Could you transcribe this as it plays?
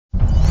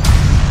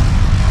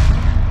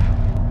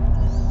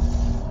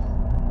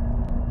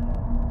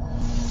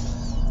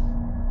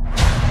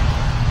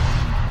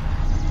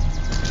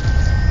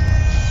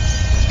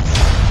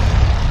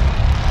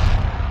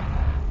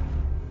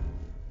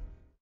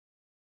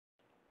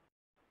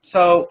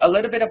So a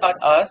little bit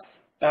about us.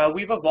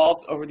 We've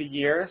evolved over the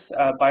years.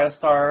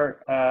 Biostar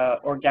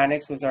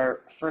Organics was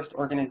our first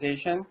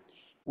organization.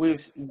 We've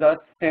thus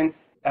since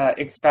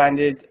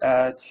expanded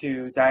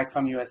to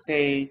Diacom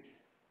USA,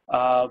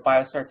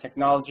 Biostar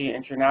Technology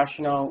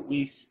International.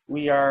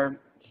 We are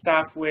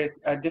staffed with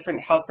different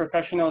health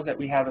professionals that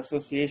we have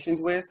associations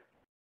with.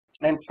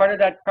 And part of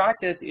that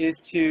practice is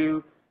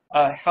to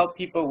help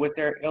people with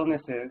their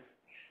illnesses.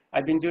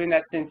 I've been doing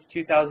that since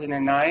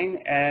 2009,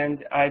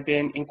 and I've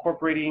been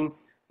incorporating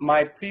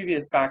my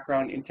previous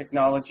background in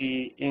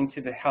technology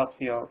into the health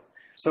field.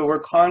 So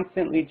we're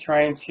constantly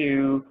trying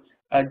to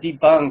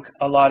debunk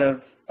a lot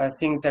of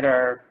things that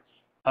are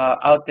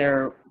out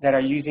there that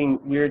are using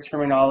weird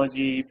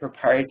terminology,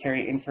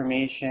 proprietary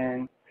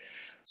information.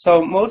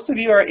 So most of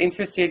you are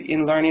interested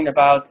in learning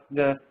about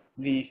the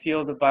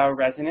field of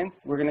bioresonance.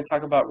 We're going to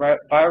talk about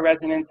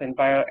bioresonance and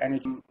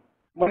bioenergy.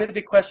 One of the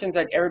big questions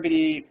that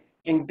everybody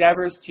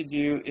endeavors to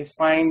do is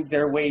find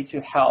their way to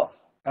health.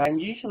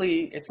 And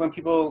usually it's when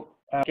people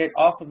get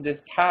off of this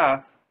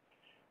path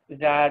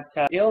that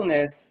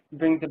illness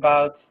brings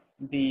about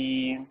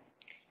the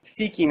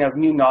seeking of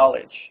new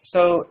knowledge.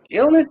 So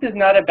illness is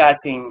not a bad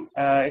thing.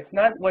 It's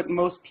not what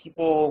most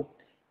people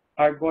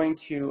are going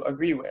to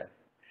agree with.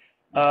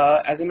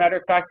 As a matter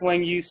of fact,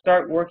 when you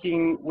start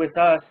working with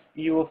us,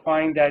 you will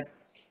find that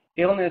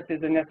illness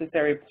is a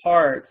necessary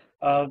part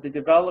of the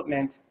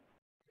development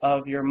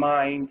of your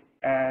mind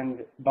and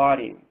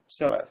body.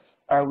 So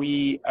are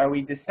we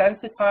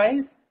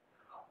desensitized,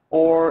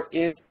 or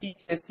is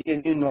PTSD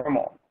a new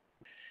normal?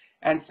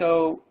 And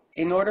so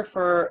in order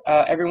for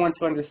everyone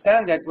to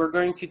understand that, we're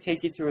going to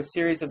take you through a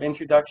series of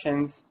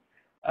introductions,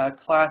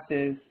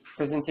 classes,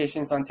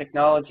 presentations on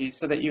technology,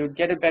 so that you would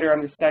get a better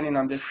understanding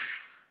on this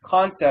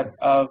concept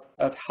of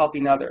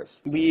helping others.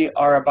 We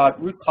are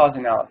about root cause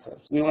analysis.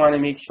 We want to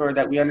make sure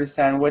that we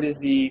understand what is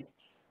the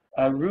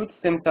root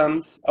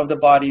symptoms of the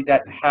body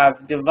that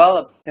have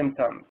developed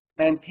symptoms.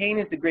 And pain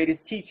is the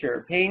greatest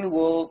teacher. Pain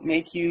will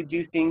make you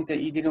do things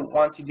that you didn't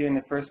want to do in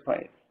the first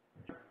place.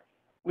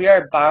 We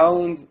are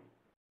bound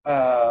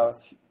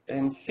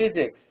in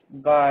physics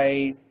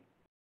by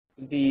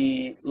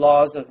the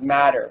laws of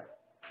matter.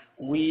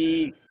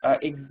 We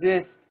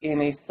exist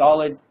in a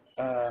solid,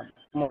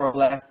 more or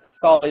less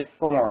solid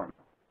form,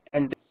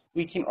 and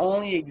we can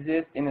only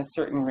exist in a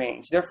certain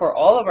range. Therefore,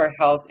 all of our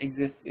health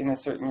exists in a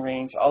certain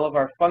range. All of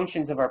our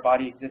functions of our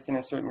body exist in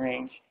a certain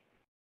range.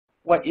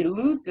 What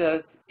eludes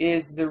us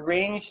is the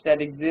range that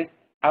exists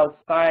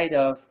outside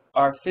of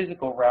our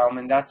physical realm,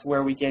 and that's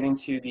where we get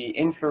into the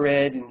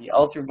infrared and the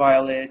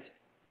ultraviolet,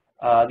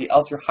 the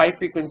ultra-high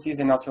frequencies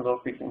and ultra-low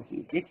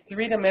frequencies. It's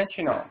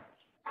three-dimensional.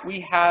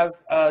 We have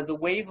the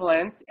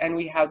wavelength and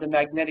we have the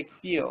magnetic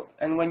field,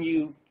 and when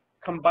you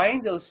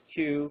combine those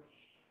two,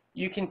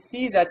 you can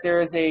see that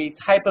there is a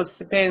type of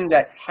spin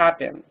that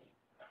happens.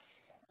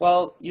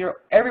 Well,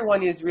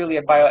 everyone is really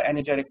a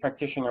bioenergetic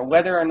practitioner,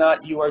 whether or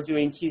not you are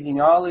doing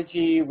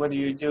kinesiology, whether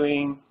you're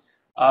doing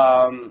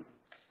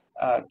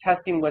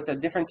testing with a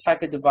different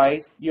type of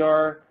device,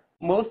 you're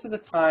most of the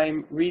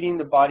time reading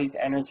the body's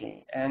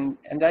energy. And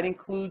that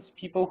includes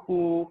people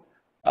who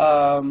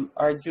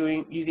are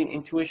using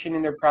intuition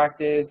in their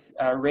practice,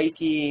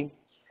 Reiki.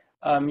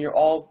 You're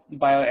all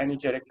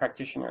bioenergetic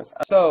practitioners.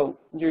 So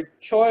your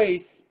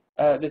choice,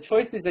 the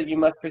choices that you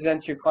must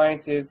present to your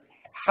clients is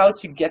how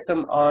to get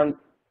them on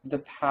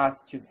the path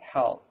to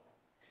health.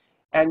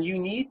 And you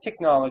need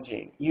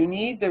technology. You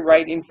need the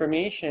right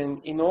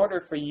information in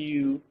order for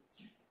you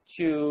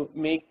to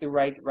make the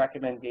right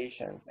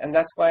recommendations. And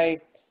that's why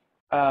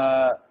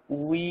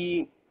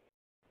we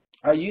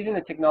are using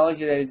the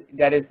technology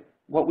that is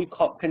what we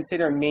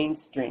consider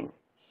mainstream.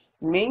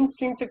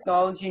 Mainstream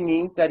technology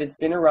means that it's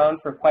been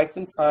around for quite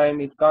some time,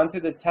 it's gone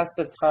through the test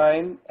of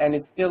time, and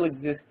it still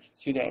exists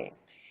today.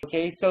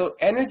 Okay, so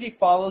energy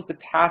follows the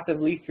path of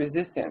least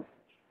resistance.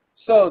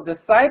 So the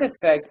side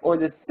effect or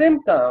the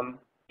symptom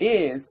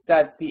is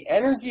that the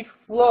energy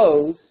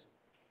flows,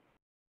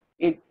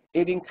 it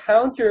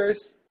encounters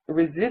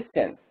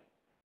resistance.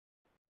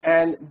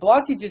 And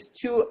blockage is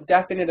too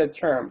definite a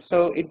term.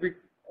 So it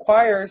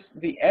requires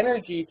the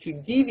energy to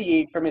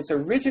deviate from its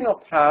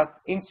original path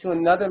into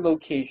another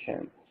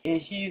location.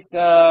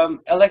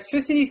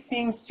 Electricity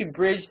seems to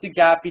bridge the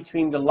gap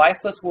between the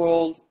lifeless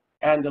world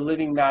and the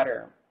living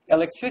matter.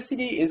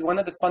 Electricity is one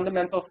of the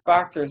fundamental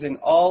factors in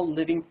all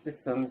living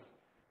systems,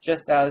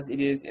 just as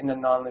it is in the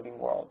non-living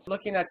world.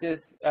 Looking at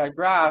this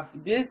graph,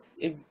 this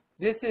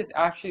is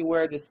actually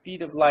where the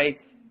speed of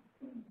light,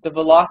 the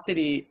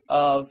velocity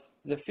of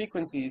the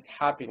frequency is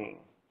happening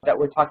that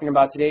we're talking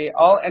about today.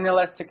 All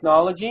NLS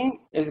technology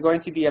is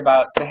going to be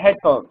about the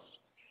headphones.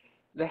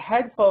 The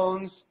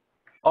headphones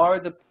are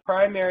the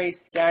primary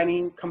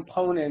scanning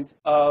component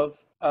of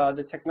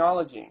the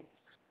technology.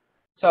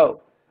 So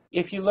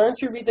if you learn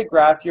to read the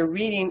graph, you're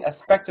reading a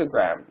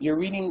spectrogram. You're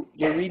reading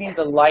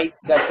the light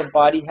that the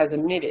body has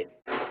emitted.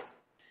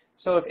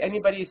 So if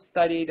anybody's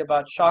studied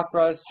about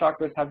chakras,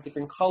 chakras have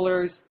different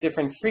colors,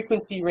 different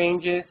frequency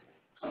ranges.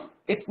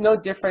 It's no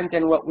different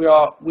than what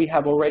we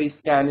have already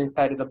scanned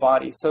inside of the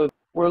body. So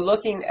we're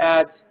looking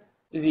at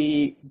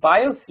the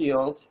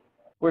biofield.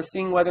 We're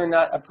seeing whether or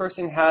not a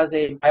person has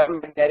a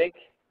biomagnetic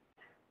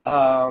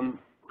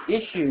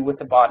issue with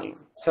the body.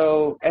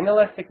 So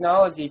NLS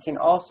technology can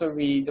also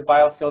read the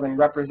biofield and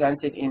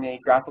represent it in a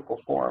graphical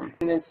form.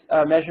 And this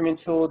measurement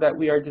tool that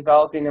we are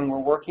developing and we're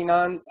working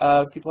on,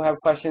 people have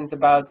questions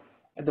about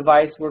a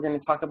device. We're going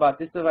to talk about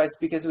this device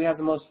because we have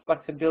the most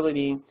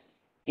flexibility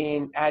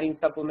in adding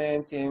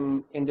supplements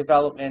in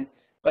development.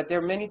 But there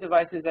are many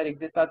devices that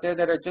exist out there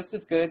that are just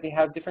as good. They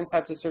have different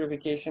types of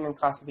certification and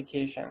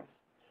classification.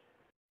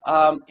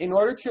 In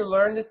order to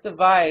learn this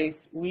device,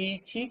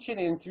 we teach it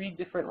in 3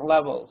 different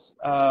levels.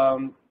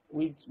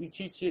 We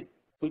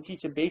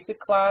teach a basic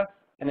class,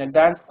 an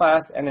advanced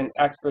class, and an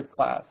expert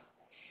class.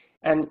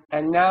 And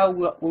now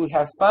what we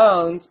have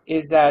found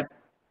is that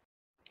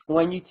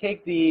when you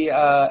take the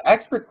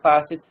expert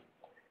class,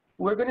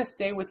 we're going to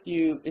stay with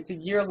you. It's a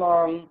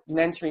year-long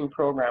mentoring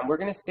program. We're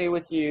going to stay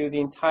with you the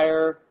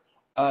entire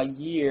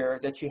year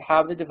that you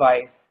have the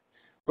device.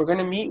 We're going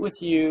to meet with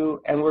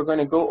you and we're going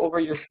to go over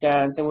your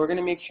scans and we're going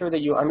to make sure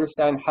that you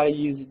understand how to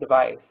use the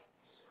device.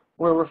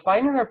 We're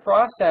refining our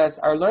process,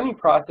 our learning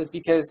process,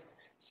 because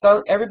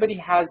everybody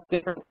has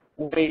different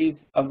ways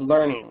of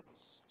learning.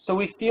 So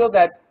we feel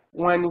that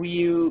when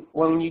you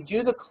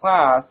do the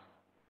class,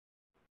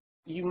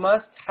 you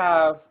must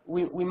have,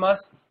 we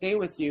must stay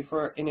with you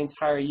for an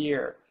entire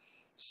year.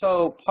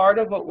 So part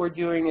of what we're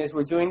doing is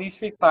we're doing these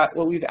 3 classes.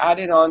 What we've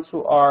added on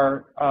to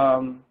our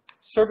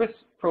service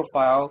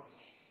profile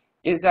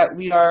is that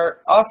we are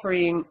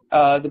offering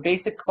the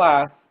basic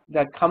class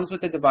that comes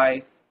with the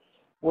device.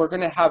 We're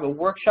going to have a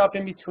workshop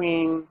in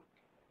between.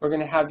 We're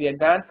going to have the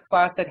advanced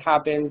class that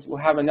happens. We'll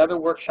have another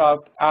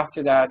workshop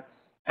after that.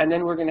 And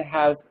then we're going to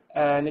have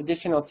an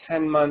additional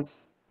 10 months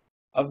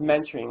of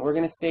mentoring. We're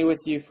going to stay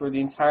with you for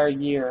the entire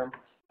year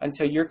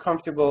until you're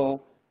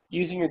comfortable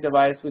using your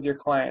device with your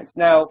clients.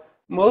 Now,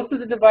 most of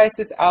the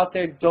devices out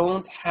there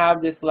don't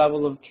have this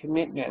level of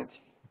commitment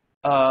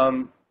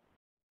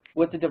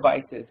with the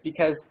devices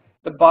because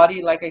the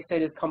body, like I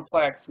said, is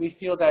complex. We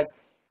feel that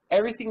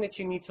everything that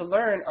you need to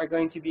learn are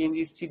going to be in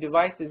these 2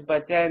 devices,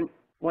 but then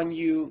when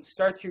you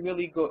start to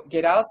really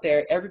get out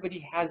there,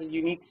 everybody has a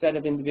unique set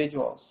of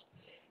individuals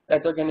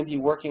that they're going to be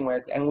working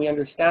with, and we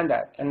understand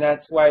that. And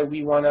that's why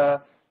we want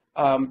to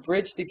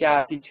bridge the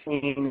gap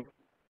between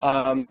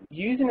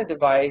using a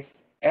device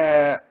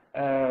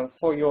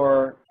for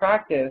your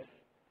practice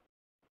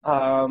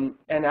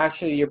and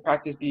actually your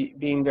practice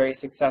being very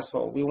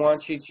successful. We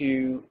want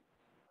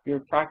your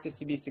practice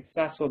to be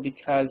successful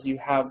because you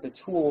have the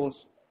tools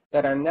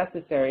that are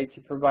necessary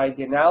to provide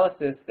the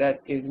analysis that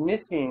is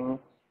missing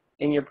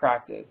in your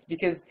practice.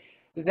 Because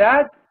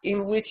that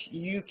in which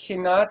you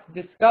cannot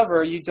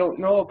discover, you don't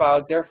know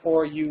about,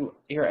 therefore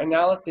your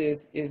analysis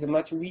is a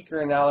much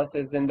weaker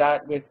analysis than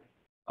that with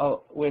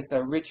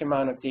a rich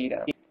amount of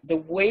data. The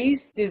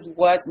waste is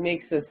what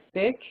makes us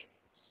sick.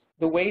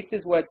 The waste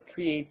is what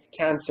creates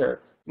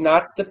cancer,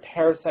 not the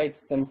parasites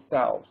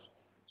themselves.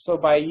 So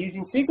by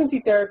using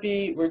frequency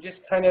therapy, we're just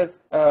kind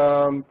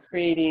of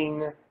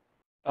creating,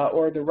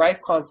 or the Rife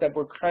concept,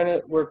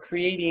 we're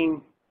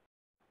creating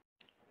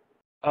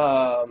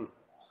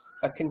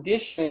a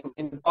condition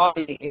in the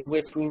body in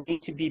which we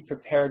need to be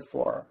prepared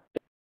for.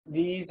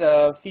 These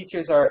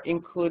features are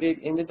included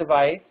in the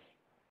device.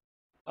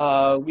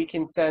 We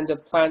can send a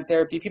plant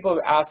therapy. People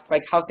have asked,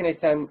 like, how can I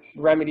send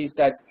remedies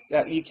that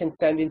you can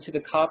send into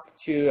the cup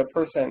to a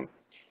person?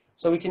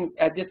 So we can,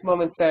 at this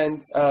moment,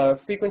 send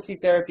frequency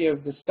therapy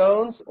of the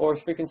stones or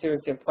frequency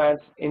therapy of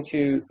plants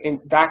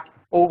back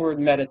over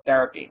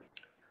metatherapy.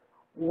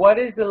 What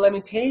is the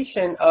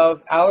limitation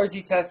of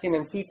allergy testing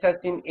and food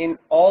testing in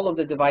all of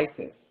the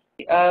devices?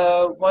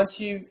 Once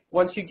you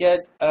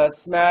get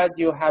SMAD,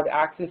 you'll have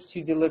access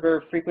to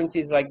deliver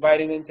frequencies like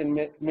vitamins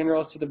and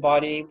minerals to the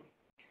body,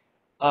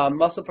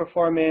 muscle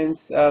performance,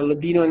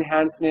 libido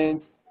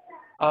enhancements.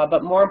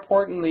 But more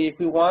importantly, if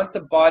we want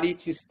the body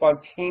to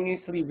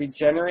spontaneously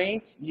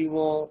regenerate, you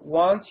will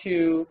want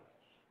to,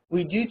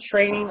 we do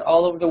training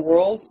all over the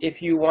world.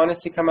 If you want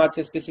us to come out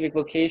to a specific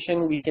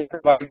location, we can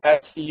provide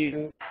that to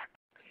you.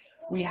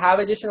 We have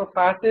additional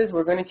classes.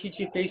 We're going to teach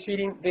you face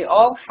reading. They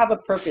all have a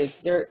purpose.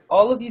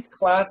 All of these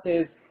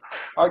classes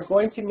are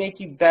going to make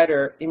you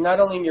better in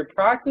not only in your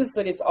practice,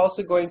 but it's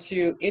also going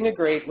to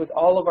integrate with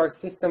all of our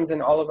systems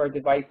and all of our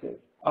devices.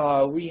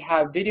 We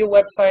have video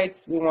websites.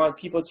 We want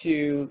people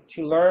to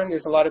learn.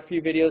 There's a lot of free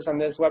videos on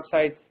those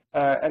websites,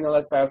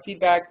 NLS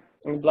Biofeedback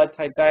and Blood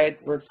Type Diet.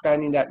 We're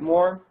expanding that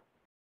more.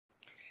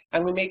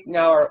 And we make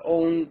now our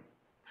own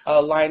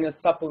line of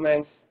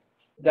supplements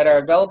that are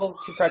available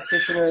to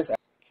practitioners.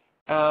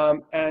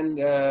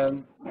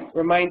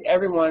 Remind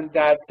everyone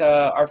that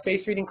our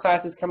face reading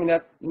class is coming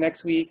up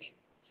next week.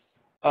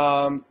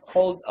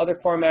 Whole other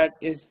format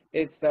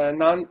it's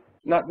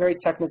not very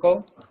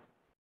technical.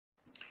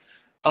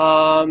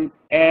 And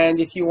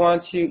if you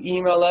want to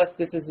email us,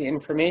 this is the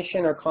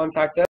information, or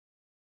contact us.